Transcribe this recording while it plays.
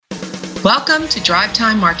Welcome to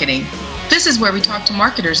Drivetime Marketing. This is where we talk to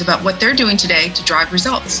marketers about what they're doing today to drive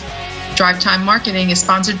results. Drivetime Marketing is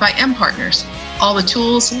sponsored by M Partners. All the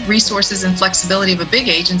tools, resources, and flexibility of a big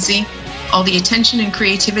agency, all the attention and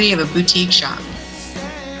creativity of a boutique shop.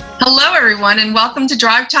 Hello, everyone, and welcome to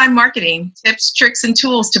Drivetime Marketing, tips, tricks, and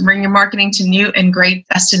tools to bring your marketing to new and great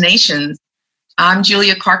destinations. I'm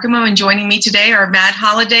Julia Carcamo, and joining me today are Matt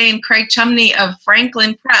Holliday and Craig Chumney of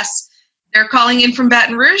Franklin Press. They're calling in from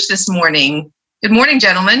Baton Rouge this morning. Good morning,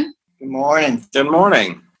 gentlemen. Good morning. Good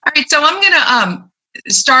morning. All right, so I'm going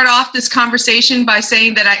to start off this conversation by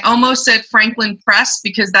saying that I almost said Franklin Press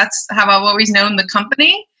because that's how I've always known the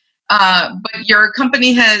company. But your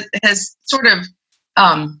company has sort of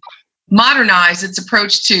modernized its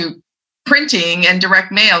approach to printing and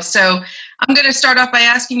direct mail. So I'm going to start off by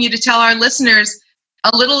asking you to tell our listeners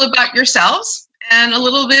a little about yourselves and a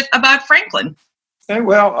little bit about Franklin. Okay,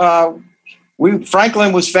 well,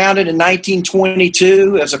 Franklin was founded in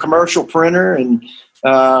 1922 as a commercial printer, and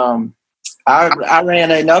I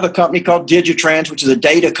ran another company called Digitrans, which is a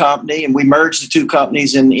data company, and we merged the two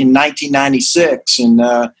companies in 1996. And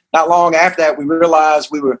not long after that, we realized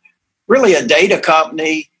we were really a data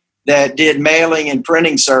company that did mailing and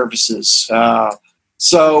printing services.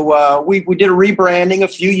 So we did a rebranding a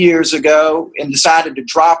few years ago and decided to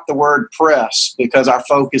drop the word press because our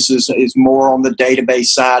focus is more on the database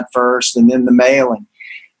side first and then the mailing.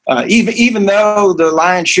 Even though the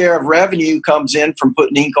lion's share of revenue comes in from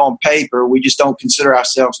putting ink on paper, we just don't consider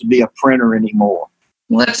ourselves to be a printer anymore.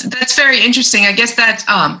 Well, that's very interesting. I guess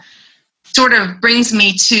that sort of brings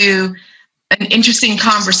me to an interesting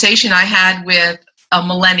conversation I had with a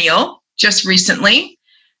millennial just recently,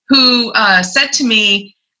 who said to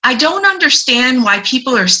me, I don't understand why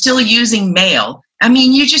people are still using mail. I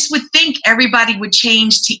mean, you just would think everybody would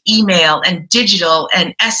change to email and digital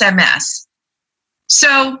and SMS.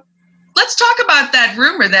 So let's talk about that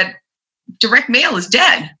rumor that direct mail is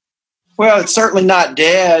dead. Well, it's certainly not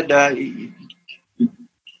dead.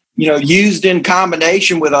 Used in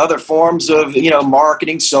combination with other forms of,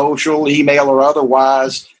 marketing, social, email, or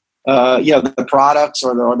otherwise, the products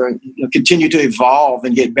continue to evolve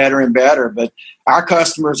and get better and better. But our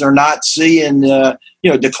customers are not seeing,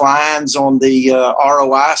 declines on the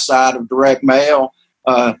ROI side of direct mail.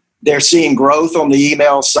 They're seeing growth on the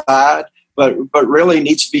email side, but really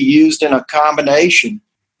needs to be used in a combination.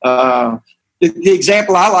 The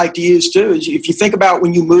example I like to use too is if you think about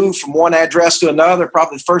when you move from one address to another,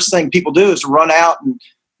 probably the first thing people do is run out and,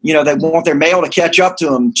 they want their mail to catch up to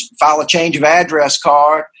them, file a change of address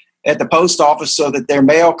card at the post office so that their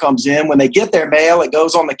mail comes in. When they get their mail, it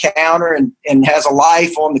goes on the counter and has a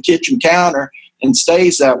life on the kitchen counter and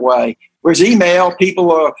stays that way. Whereas email,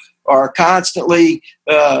 people are constantly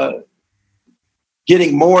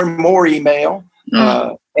getting more and more email,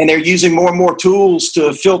 and they're using more and more tools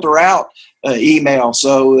to filter out email.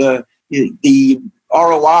 So the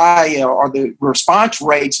ROI or the response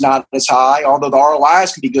rate's not as high, although the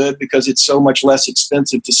ROIs can be good because it's so much less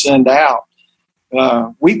expensive to send out.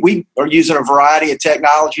 We are using a variety of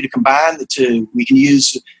technology to combine the two. We can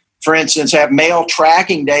use, for instance, have mail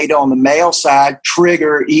tracking data on the mail side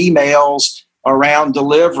trigger emails around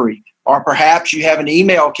delivery. Or perhaps you have an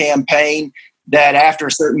email campaign that after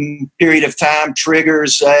a certain period of time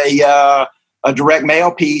triggers a direct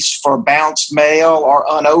mail piece for bounced mail or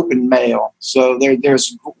unopened mail. So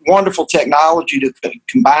there's wonderful technology to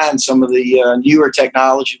combine some of the newer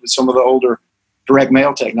technology with some of the older direct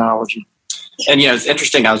mail technology. And, it's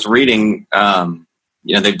interesting. I was reading,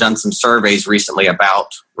 they've done some surveys recently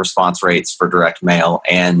about response rates for direct mail.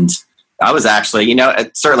 And I was actually,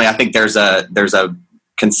 certainly I think there's a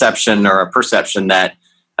conception or a perception that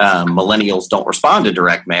millennials don't respond to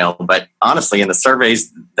direct mail. But honestly, in the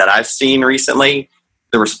surveys that I've seen recently,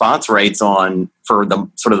 the response rates for the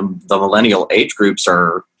sort of the millennial age groups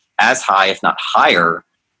are as high, if not higher,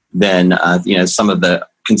 than, some of the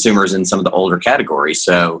consumers in some of the older categories.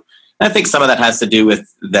 So I think some of that has to do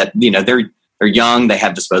with that, they're young, they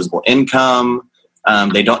have disposable income,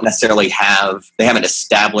 they don't necessarily they haven't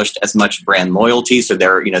established as much brand loyalty, so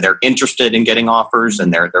they're interested in getting offers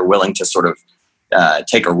and they're willing to sort of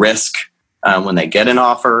take a risk when they get an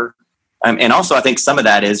offer. And also I think some of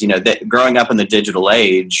that is, that growing up in the digital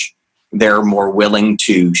age, they're more willing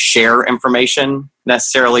to share information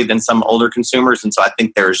necessarily than some older consumers. And so I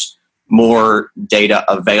think there's more data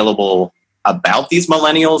available about these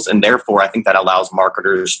millennials, and therefore I think that allows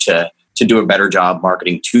marketers to do a better job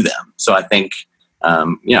marketing to them. So I think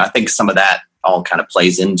I think some of that all kind of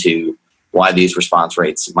plays into why these response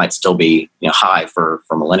rates might still be high for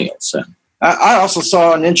millennials. So. I also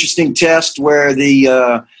saw an interesting test where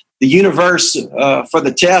the universe for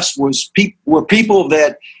the test were people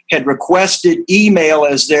that had requested email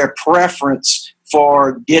as their preference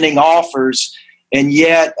for getting offers, and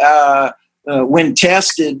yet when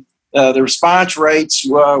tested, the response rates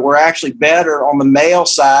were actually better on the mail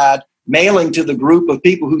side, mailing to the group of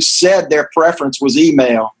people who said their preference was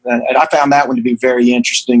email. And I found that one to be very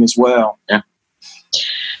interesting as well. Yeah.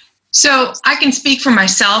 So I can speak for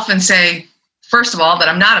myself and say, first of all, that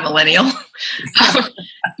I'm not a millennial,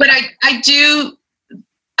 but I do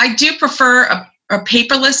prefer a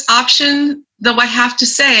paperless option, though I have to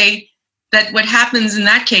say that what happens in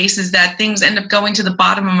that case is that things end up going to the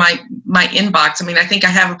bottom of my inbox. I mean, I think I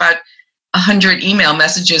have about 100 email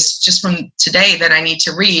messages just from today that I need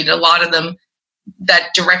to read. A lot of them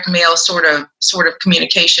that direct mail sort of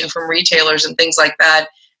communication from retailers and things like that.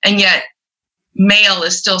 And yet mail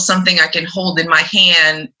is still something I can hold in my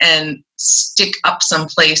hand and stick up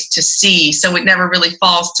someplace to see. So it never really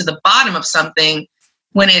falls to the bottom of something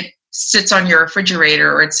when it sits on your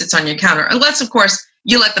refrigerator or it sits on your counter. Unless, of course,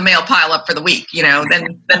 you let the mail pile up for the week, then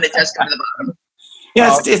it does come to the bottom.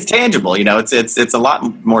 Yeah, it's tangible. It's a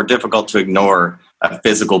lot more difficult to ignore a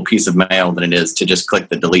physical piece of mail than it is to just click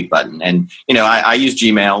the delete button. And, I use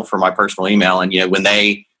Gmail for my personal email. And, when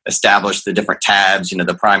they established the different tabs,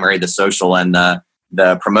 the primary, the social, and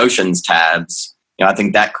the promotions tabs, I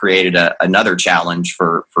think that created another challenge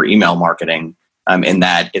for email marketing in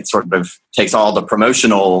that it sort of takes all the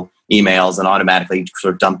promotional emails and automatically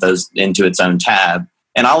sort of dump those into its own tab.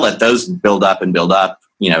 And I'll let those build up,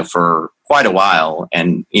 for quite a while,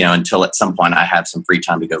 and until at some point I have some free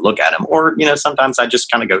time to go look at them, or sometimes I just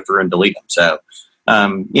kind of go through and delete them. So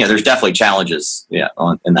there's definitely challenges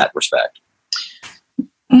in that respect.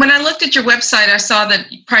 When I looked at your website, I saw that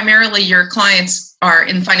primarily your clients are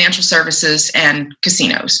in financial services and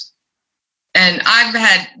casinos. And I've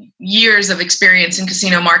had years of experience in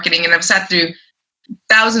casino marketing, and I've sat through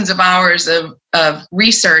thousands of hours of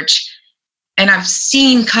research. And I've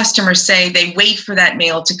seen customers say they wait for that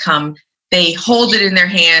mail to come. They hold it in their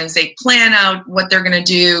hands. They plan out what they're going to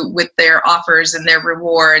do with their offers and their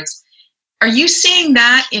rewards. Are you seeing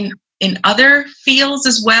that in other fields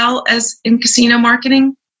as well as in casino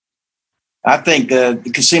marketing? I think the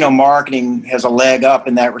casino marketing has a leg up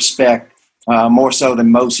in that respect, more so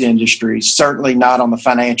than most industries, certainly not on the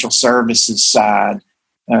financial services side.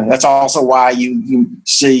 That's also why you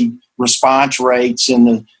see response rates in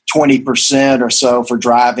the 20% or so for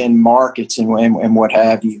drive-in markets and what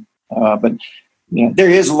have you. But there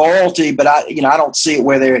is loyalty, but I don't see it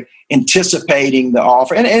where they're anticipating the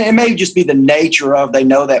offer. And it may just be the nature of they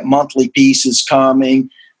know that monthly piece is coming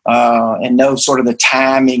and know sort of the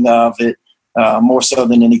timing of it more so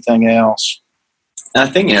than anything else. And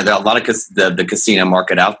I think, there are a lot of the casino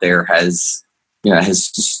market out there has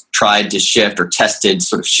tried to shift or tested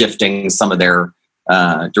sort of shifting some of their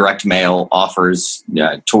direct mail offers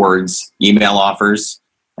towards email offers.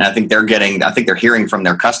 And I think they're hearing from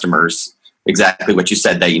their customers exactly what you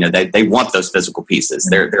said. They want those physical pieces.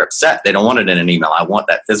 They're upset. They don't want it in an email. I want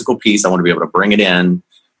that physical piece. I want to be able to bring it in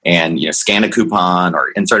and scan a coupon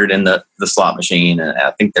or insert it in the slot machine. And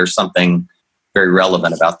I think there's something very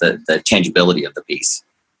relevant about the tangibility of the piece.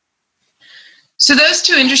 So those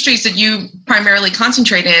two industries that you primarily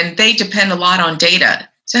concentrate in, they depend a lot on data.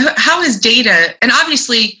 So how is data, and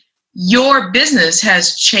obviously your business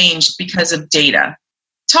has changed because of data.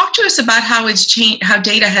 Talk to us about how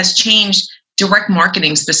data has changed direct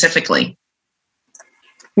marketing specifically.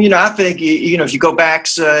 I think, if you go back,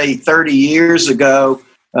 say, 30 years ago,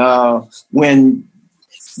 when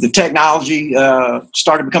the technology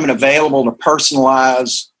started becoming available to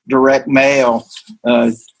personalize direct mail,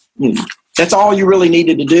 that's all you really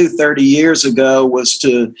needed to do 30 years ago was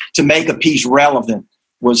to make a piece relevant,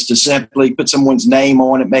 was to simply put someone's name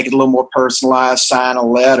on it, make it a little more personalized, sign a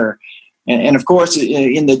letter. And of course,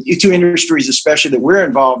 in the two industries, especially that we're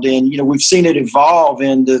involved in, we've seen it evolve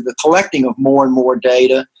into the collecting of more and more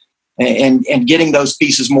data and getting those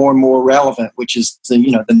pieces more and more relevant, which is the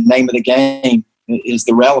name of the game is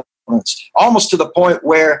the relevance. Almost to the point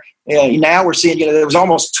where now we're seeing, there was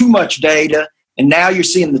almost too much data, and now you're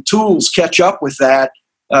seeing the tools catch up with that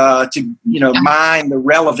to mine the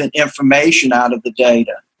relevant information out of the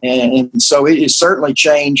data. And so it has certainly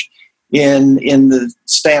changed in the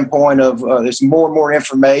standpoint of there's more and more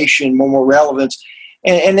information, more and more relevance,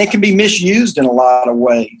 and they can be misused in a lot of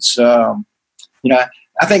ways.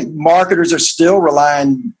 I think marketers are still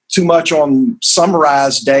relying too much on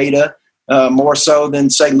summarized data, more so than,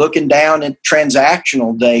 say, looking down at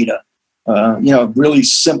transactional data. A really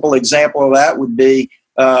simple example of that would be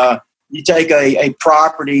you take a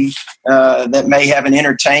property that may have an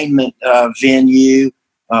entertainment venue,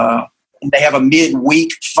 and they have a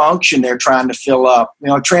midweek function they're trying to fill up.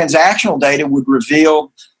 Transactional data would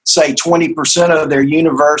reveal, say, 20% of their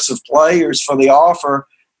universe of players for the offer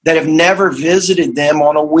that have never visited them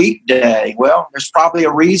on a weekday. Well, there's probably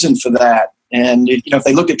a reason for that. And if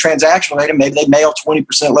they look at transactional data, maybe they mail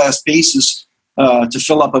 20% less pieces to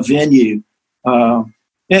fill up a venue.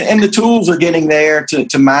 And the tools are getting there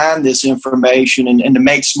to mine this information and to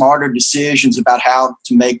make smarter decisions about how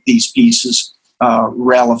to make these pieces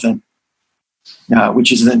relevant,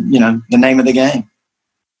 which is the name of the game.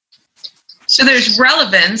 So there's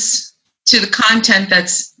relevance to the content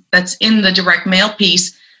that's in the direct mail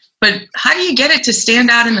piece, but how do you get it to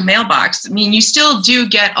stand out in the mailbox? I mean, you still do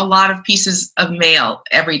get a lot of pieces of mail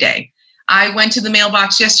every day. I went to the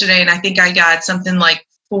mailbox yesterday, and I think I got something like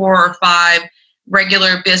 4 or 5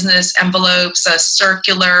 regular business envelopes, a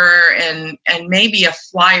circular, and maybe a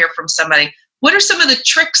flyer from somebody. What are some of the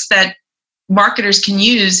tricks that marketers can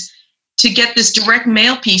use to get this direct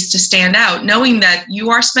mail piece to stand out, knowing that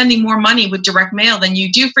you are spending more money with direct mail than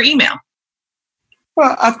you do for email?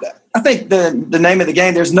 Well, I think the name of the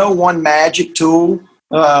game, there's no one magic tool.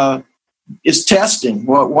 Is testing.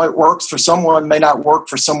 What works for someone may not work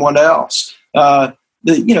for someone else.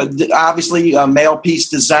 Obviously, mail piece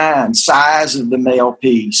design, size of the mail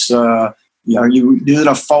piece. Are you doing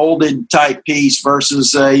a folded type piece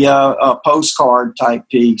versus a postcard type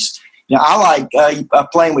piece? I like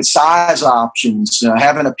playing with size options,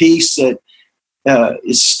 having a piece that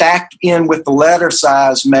is stacked in with the letter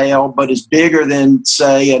size mail, but is bigger than,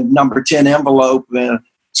 say, a number 10 envelope,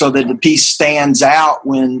 so that the piece stands out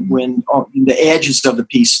when the edges of the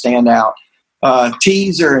piece stand out.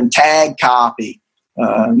 Teaser and tag copy.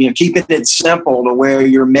 Keeping it simple to where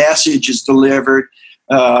your message is delivered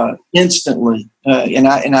instantly. And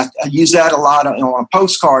I use that a lot on a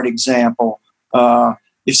postcard example.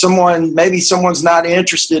 If someone's not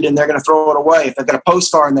interested and they're going to throw it away, if they've got a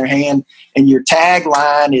postcard in their hand and your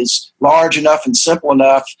tagline is large enough and simple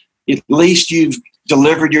enough, at least you've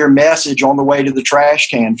delivered your message on the way to the trash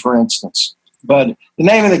can, for instance. But the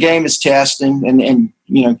name of the game is testing and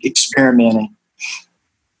experimenting.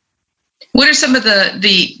 What are some of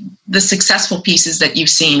the successful pieces that you've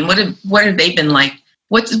seen? What have they been like?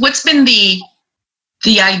 What's been the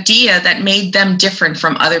idea that made them different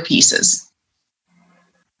from other pieces?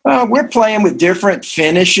 We're playing with different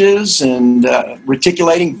finishes and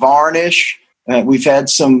reticulating varnish. We've had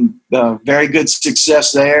some very good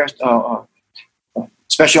success there,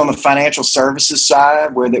 especially on the financial services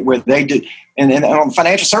side, where they do. And on the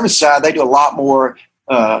financial services side, they do a lot more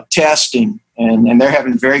testing, and they're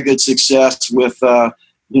having very good success with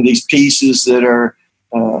these pieces that are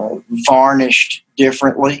varnished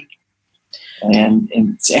differently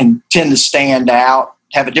and tend to stand out,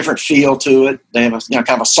 have a different feel to it. They have a kind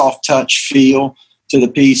of a soft touch feel to the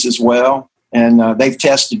piece as well, and they've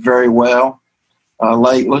tested very well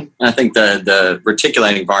lately. I think the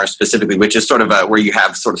reticulating varnish specifically, which is sort of where you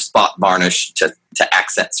have sort of spot varnish to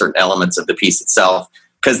accent certain elements of the piece itself,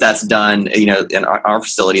 because that's done, in our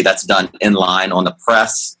facility, that's done in line on the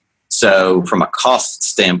press. So from a cost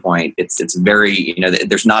standpoint, it's very,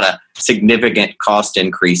 there's not a significant cost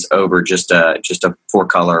increase over just a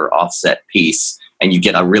 4-color offset piece. And you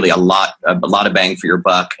get a lot of bang for your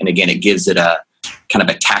buck. And again, it gives it a kind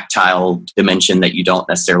of a tactile dimension that you don't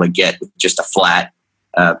necessarily get with just a flat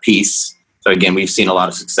piece. So again, we've seen a lot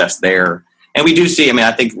of success there. And we do see,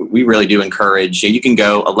 I think we really do encourage, you can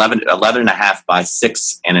go 11.5 by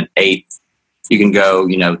 6 1/8. You can go,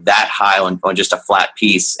 that high on just a flat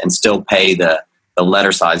piece and still pay the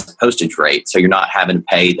letter size postage rate. So you're not having to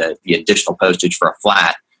pay the additional postage for a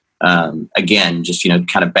flat. Again, just,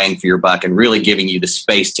 kind of bang for your buck and really giving you the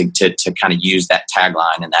space to kind of use that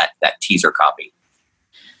tagline and that teaser copy.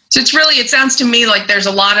 So it sounds to me like there's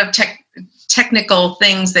a lot of technical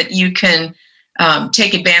things that you can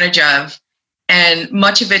take advantage of. And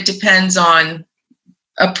much of it depends on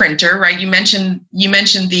a printer, right? You mentioned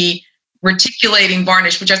the reticulating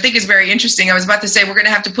varnish, which I think is very interesting. I was about to say we're going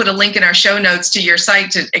to have to put a link in our show notes to your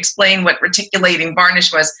site to explain what reticulating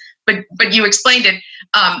varnish was, but you explained it.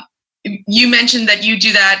 You mentioned that you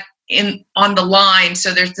do that on the line,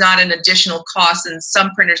 so there's not an additional cost, and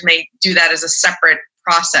some printers may do that as a separate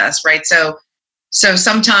process, right? So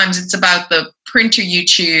sometimes it's about the printer you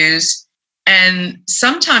choose, and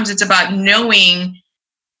sometimes it's about knowing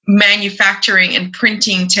manufacturing and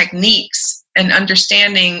printing techniques and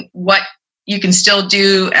understanding what you can still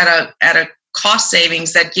do at a cost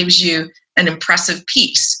savings that gives you an impressive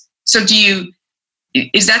piece. So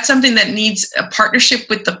is that something that needs a partnership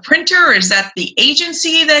with the printer, or is that the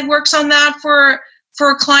agency that works on that for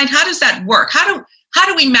a client? How does that work? How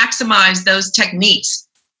do we maximize those techniques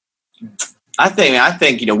I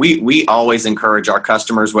think we always encourage our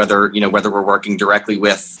customers, whether we're working directly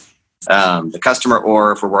with the customer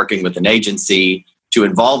or if we're working with an agency, to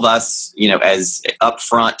involve us, as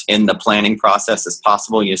upfront in the planning process as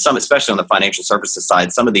possible. Some, especially on the financial services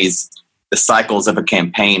side, some of the cycles of a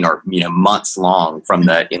campaign are months long, from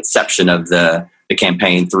the inception of the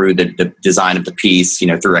campaign through the design of the piece,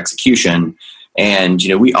 through execution. And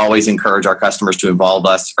we always encourage our customers to involve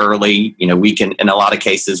us early. We can, in a lot of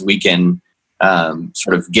cases, we can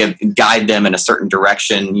sort of guide them in a certain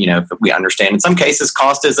direction. If we understand, in some cases,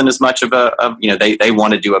 cost isn't as much of they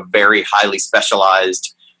want to do a very highly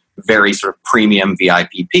specialized, very sort of premium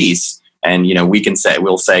VIP piece, and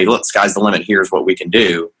we'll say, look, sky's the limit. Here's what we can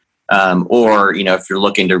do. Or if you're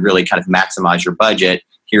looking to really kind of maximize your budget,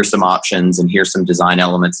 here's some options and here's some design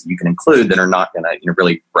elements that you can include that are not going to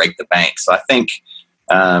really break the bank. So I think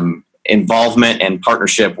involvement and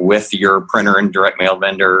partnership with your printer and direct mail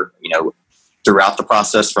vendor, throughout the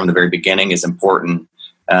process from the very beginning is important,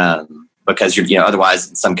 because otherwise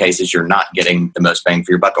in some cases you're not getting the most bang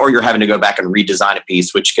for your buck, or you're having to go back and redesign a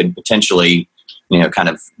piece, which could potentially kind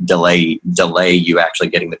of delay you actually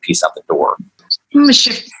getting the piece out the door. I'm going to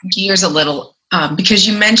shift gears a little, because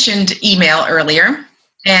you mentioned email earlier,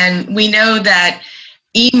 and we know that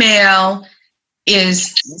email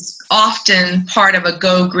is often part of a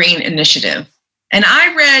Go Green initiative. And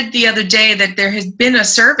I read the other day that there has been a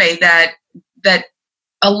survey that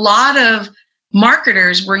a lot of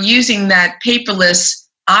marketers were using that paperless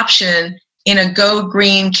option in a Go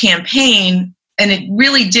Green campaign, and it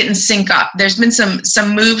really didn't sync up. There's been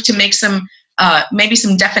some move to make some maybe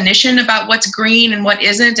some definition about what's green and what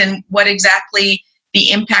isn't, and what exactly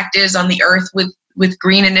the impact is on the earth with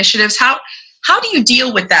green initiatives. How do you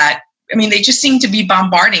deal with that? I mean, they just seem to be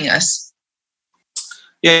bombarding us.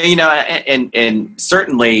 Yeah, and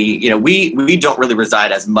certainly, we don't really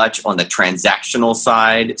reside as much on the transactional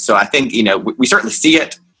side. So I think, we certainly see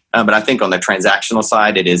it, but I think on the transactional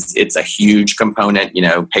side, it's a huge component,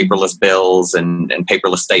 paperless bills and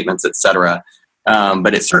paperless statements, et cetera.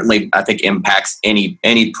 But it certainly, I think, impacts any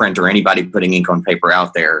print or anybody putting ink on paper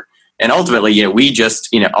out there. And ultimately, we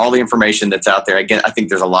just, all the information that's out there, again, I think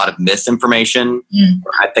there's a lot of misinformation.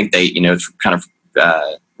 I think they, it's kind of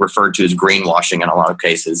referred to as greenwashing in a lot of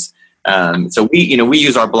cases. So we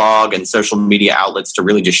use our blog and social media outlets to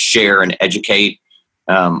really just share and educate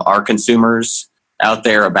our consumers out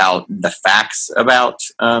there about the facts about,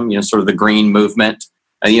 sort of the green movement.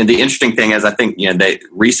 The interesting thing is, I think,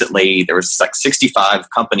 recently there was like 65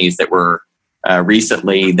 companies that were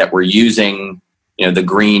recently that were using, the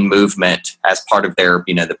green movement as part of their,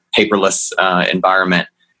 the paperless environment.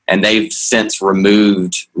 And they've since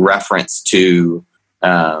removed reference to,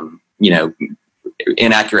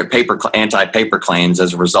 inaccurate anti-paper claims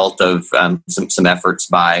as a result of some efforts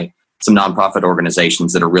by some nonprofit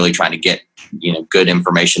organizations that are really trying to get, good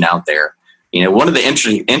information out there. One of the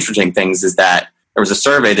interesting things is that there was a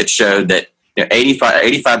survey that showed that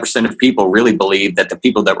 85% of people really believed that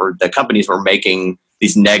the companies were making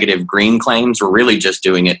these negative green claims were really just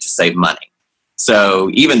doing it to save money. So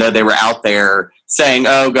even though they were out there saying,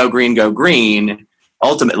 "Oh, go green,"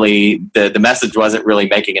 ultimately the message wasn't really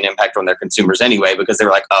making an impact on their consumers anyway, because they were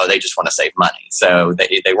like, "Oh, they just want to save money." So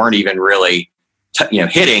they weren't even really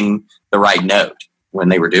hitting the right note when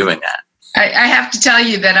they were doing that. I have to tell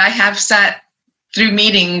you that I have sat through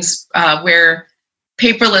meetings where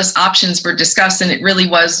paperless options were discussed, and it really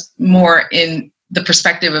was more in the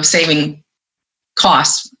perspective of saving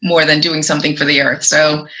costs more than doing something for the earth.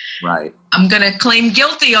 So right. I'm going to claim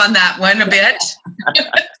guilty on that one a bit.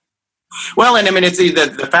 Well, and I mean, it's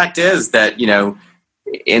the fact is that,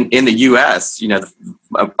 in the U.S.,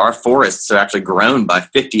 our forests have actually grown by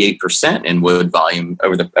 58% in wood volume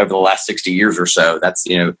over the last 60 years or so.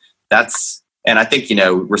 And I think,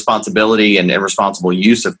 responsibility and responsible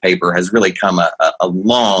use of paper has really come a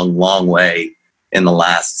long, long way in the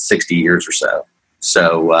last 60 years or so.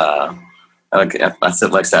 So, like I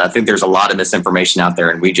said, I think there's a lot of misinformation out there,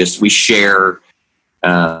 and we share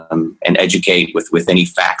and educate with any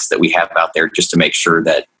facts that we have out there, just to make sure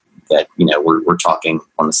that we're talking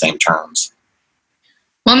on the same terms.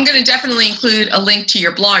 Well, I'm going to definitely include a link to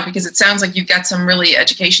your blog, because it sounds like you've got some really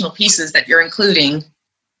educational pieces that you're including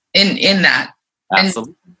in that.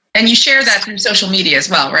 Absolutely. And you share that through social media as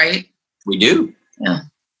well, right? We do. Yeah.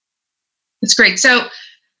 That's great. So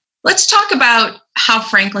let's talk about how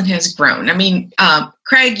Franklin has grown. I mean,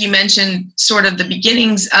 Craig, you mentioned sort of the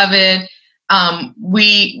beginnings of it.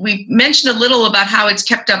 We mentioned a little about how it's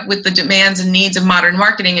kept up with the demands and needs of modern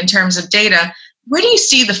marketing in terms of data. Where do you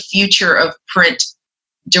see the future of print,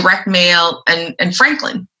 direct mail, and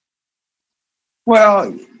Franklin?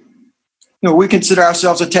 Well, we consider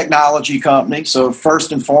ourselves a technology company. So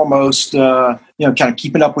first and foremost, kind of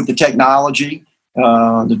keeping up with the technology,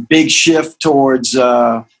 the big shift towards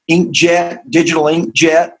inkjet, digital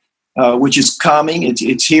inkjet, which is coming.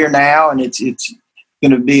 It's here now, and it's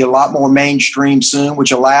going to be a lot more mainstream soon,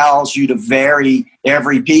 which allows you to vary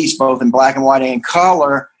every piece, both in black and white and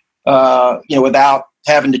color, without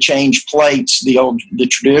having to change plates the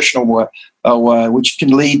traditional way, which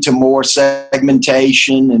can lead to more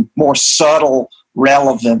segmentation and more subtle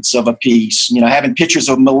relevance of a piece. Having pictures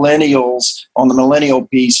of millennials on the millennial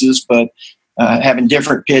pieces, but having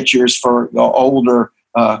different pictures for older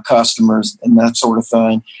customers and that sort of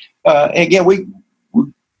thing. Again, we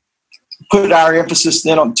put our emphasis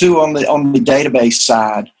then on the database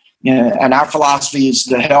side, and our philosophy is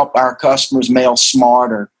to help our customers mail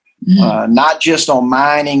smarter, not just on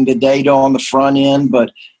mining the data on the front end,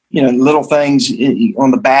 but little things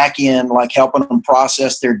on the back end, like helping them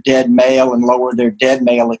process their dead mail and lower their dead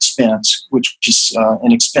mail expense, which is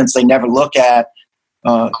an expense they never look at,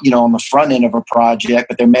 on the front end of a project.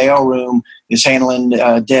 But their mail room is handling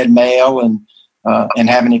dead mail and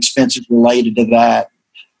having expenses related to that.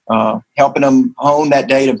 Helping them hone that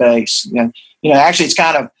database. Actually, it's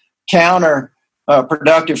kind of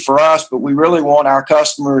counterproductive for us, but we really want our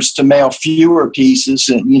customers to mail fewer pieces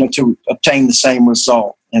and to obtain the same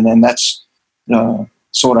result. And then that's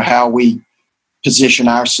sort of how we position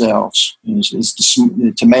ourselves is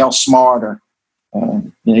to mail smarter.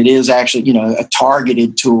 It is actually a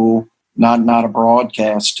targeted tool, not a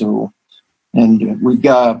broadcast tool. And we've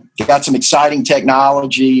got some exciting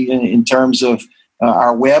technology in terms of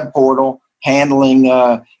our web portal handling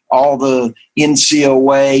all the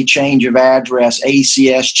NCOA change of address,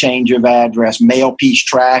 ACS change of address, mail piece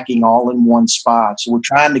tracking all in one spot. So we're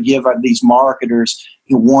trying to give these marketers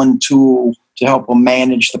one tool to help them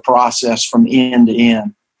manage the process from end to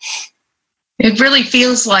end. It really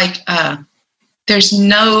feels like there's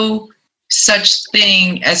no such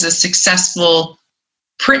thing as a successful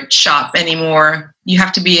print shop anymore. You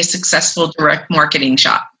have to be a successful direct marketing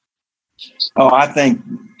shop. Oh, I think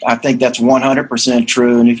that's 100%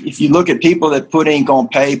 true. And if you look at people that put ink on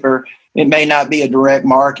paper, it may not be a direct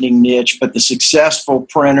marketing niche, but the successful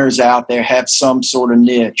printers out there have some sort of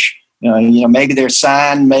niche. Maybe they're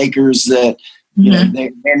sign makers that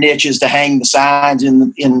their niche is to hang the signs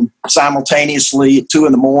in simultaneously at 2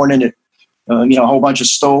 a.m. at a whole bunch of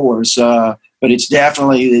stores. But it's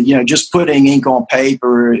definitely just putting ink on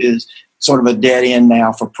paper is sort of a dead end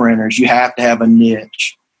now for printers. You have to have a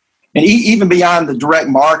niche. And even beyond the direct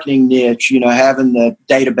marketing niche, having the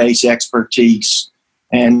database expertise.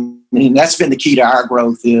 And that's been the key to our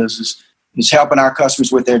growth is helping our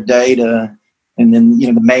customers with their data. And then,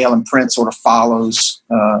 the mail and print sort of follows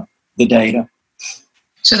the data.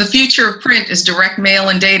 So the future of print is direct mail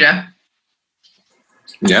and data.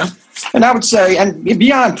 Yeah. And I would say, and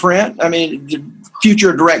beyond print, the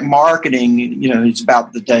future of direct marketing, is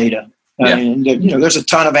about the data. Yeah. And, there's a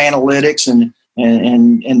ton of analytics and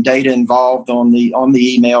data involved on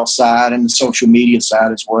the email side and the social media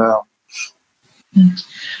side as well.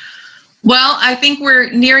 Well, I think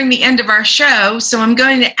we're nearing the end of our show, so I'm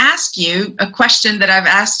going to ask you a question that I've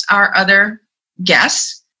asked our other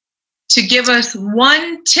guests to give us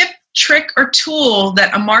one tip, trick, or tool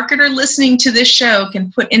that a marketer listening to this show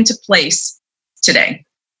can put into place today.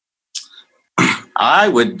 I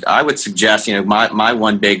would suggest, my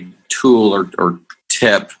one big tool or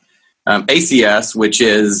tip, ACS, which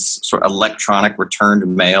is sort of electronic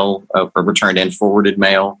returned mail, or returned and forwarded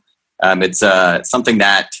mail. It's something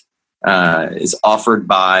that is offered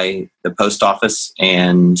by the post office,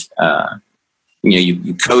 and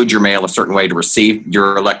you code your mail a certain way to receive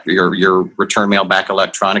your return mail back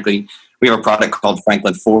electronically. We have a product called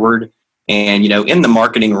Franklin Forward, and in the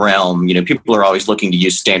marketing realm, people are always looking to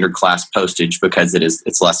use standard class postage because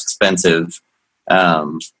it's less expensive.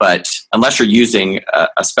 But unless you're using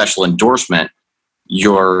a special endorsement,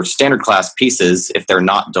 your standard class pieces, if they're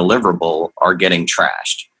not deliverable, are getting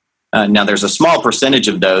trashed. Now, there's a small percentage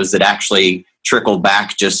of those that actually trickle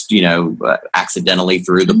back just, accidentally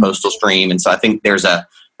through the postal stream. And so I think there's a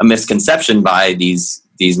misconception by these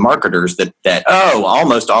marketers that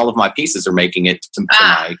almost all of my pieces are making it to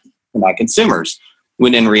my consumers.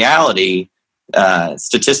 When in reality,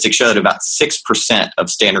 statistics showed about 6% of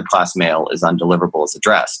standard class mail is undeliverable as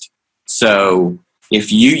addressed. So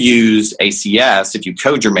if you use ACS, if you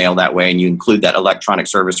code your mail that way and you include that electronic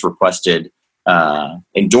service requested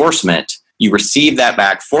endorsement, you receive that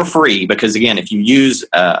back for free, because again, if you use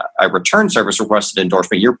a return service requested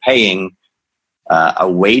endorsement, you're paying a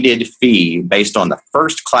weighted fee based on the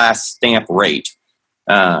first class stamp rate.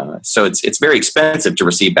 So it's very expensive to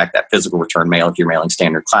receive back that physical return mail if you're mailing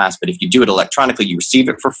standard class. But if you do it electronically, you receive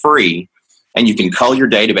it for free, and you can cull your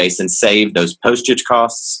database and save those postage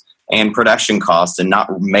costs and production costs, and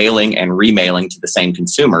not mailing and remailing to the same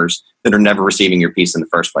consumers that are never receiving your piece in the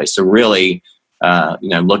first place. So really,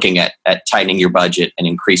 looking at tightening your budget and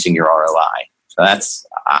increasing your ROI. So that's,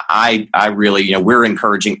 I really, we're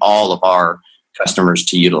encouraging all of our customers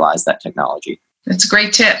to utilize that technology. That's a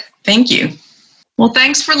great tip. Thank you. Well,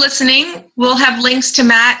 thanks for listening. We'll have links to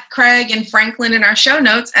Matt, Craig, and Franklin in our show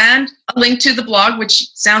notes, and a link to the blog,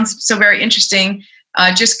 which sounds so very interesting.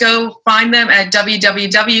 Just go find them at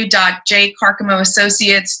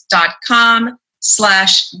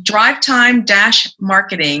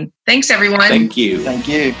www.jcarcamoassociates.com/drivetime-marketing. Thanks, everyone. Thank you. Thank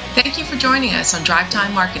you. Thank you for joining us on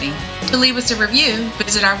Drivetime Marketing. To leave us a review,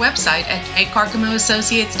 visit our website at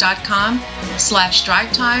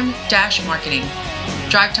jcarcamoassociates.com/drivetime-marketing.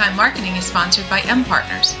 Drivetime Marketing is sponsored by M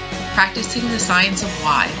Partners, practicing the science of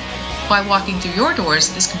why. Why walking through your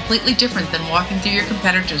doors is completely different than walking through your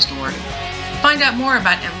competitor's door. Find out more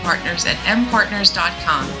about M Partners at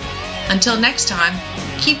mpartners.com. Until next time,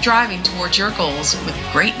 keep driving towards your goals with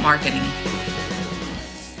great marketing.